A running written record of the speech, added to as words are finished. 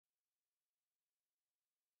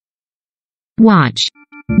Watch.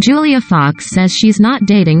 Julia Fox says she's not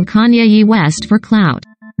dating Kanye West for clout.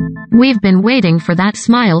 We've been waiting for that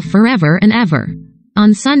smile forever and ever.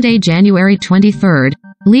 On Sunday, January 23rd,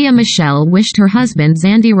 Michele wished her husband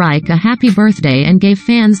Zandy Reich a happy birthday and gave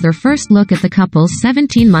fans their first look at the couple's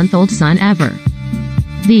 17-month-old son ever.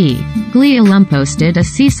 The Glee alum posted a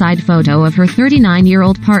seaside photo of her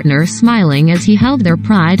 39-year-old partner smiling as he held their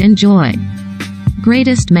pride and joy.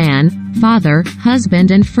 "Greatest man, father,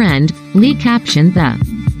 husband and friend," Lee captioned the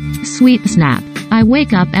sweet snap. "I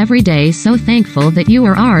wake up every day so thankful that you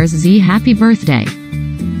are ours, Z. Happy birthday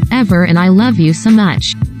ever, and I love you so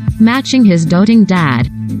much." Matching his doting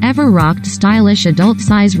dad, Ever rocked stylish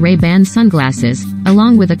adult-size Ray-Ban sunglasses,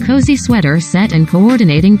 along with a cozy sweater set and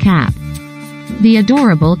coordinating cap. The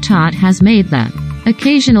adorable tot has made the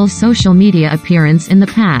occasional social media appearance in the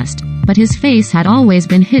past, but his face had always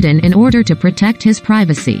been hidden in order to protect his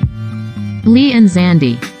privacy. Lee and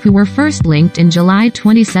Zandy, who were first linked in July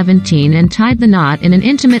 2017 and tied the knot in an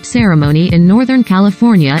intimate ceremony in Northern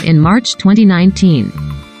California in March 2019.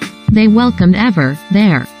 They welcomed Ever,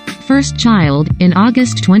 their first child, in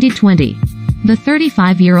August 2020. The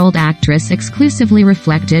 35-year-old actress exclusively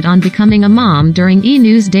reflected on becoming a mom during E!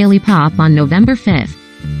 News Daily Pop on November 5.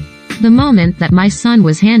 "The moment that my son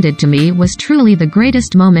was handed to me was truly the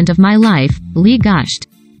greatest moment of my life," Lee gushed.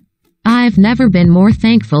 "I've never been more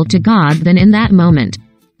thankful to God than in that moment."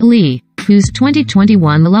 Lee, whose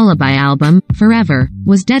 2021 Lullaby album, Forever,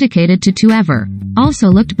 was dedicated to Ever, also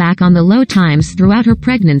looked back on the low times throughout her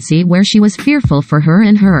pregnancy where she was fearful for her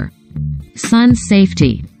and her son's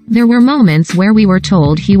safety. "There were moments where we were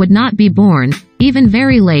told he would not be born, even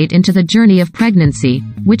very late into the journey of pregnancy,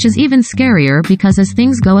 which is even scarier because as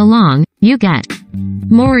things go along, you get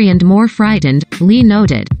more and more frightened," Lee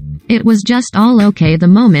noted. "It was just all okay the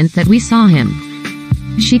moment that we saw him."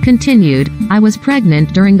 She continued, "I was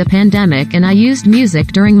pregnant during the pandemic and I used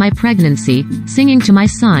music during my pregnancy, singing to my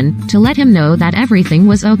son, to let him know that everything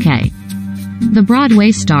was okay." The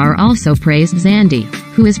Broadway star also praised Zandy,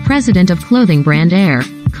 who is president of clothing brand Air,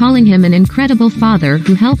 calling him an incredible father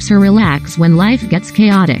who helps her relax when life gets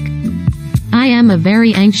chaotic. "I am a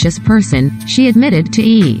very anxious person," she admitted to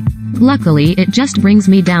E! "Luckily it just brings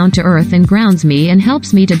me down to earth and grounds me and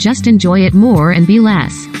helps me to just enjoy it more and be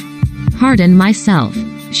less hard on myself."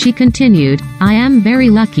 She continued, "I am very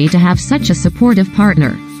lucky to have such a supportive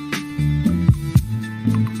partner."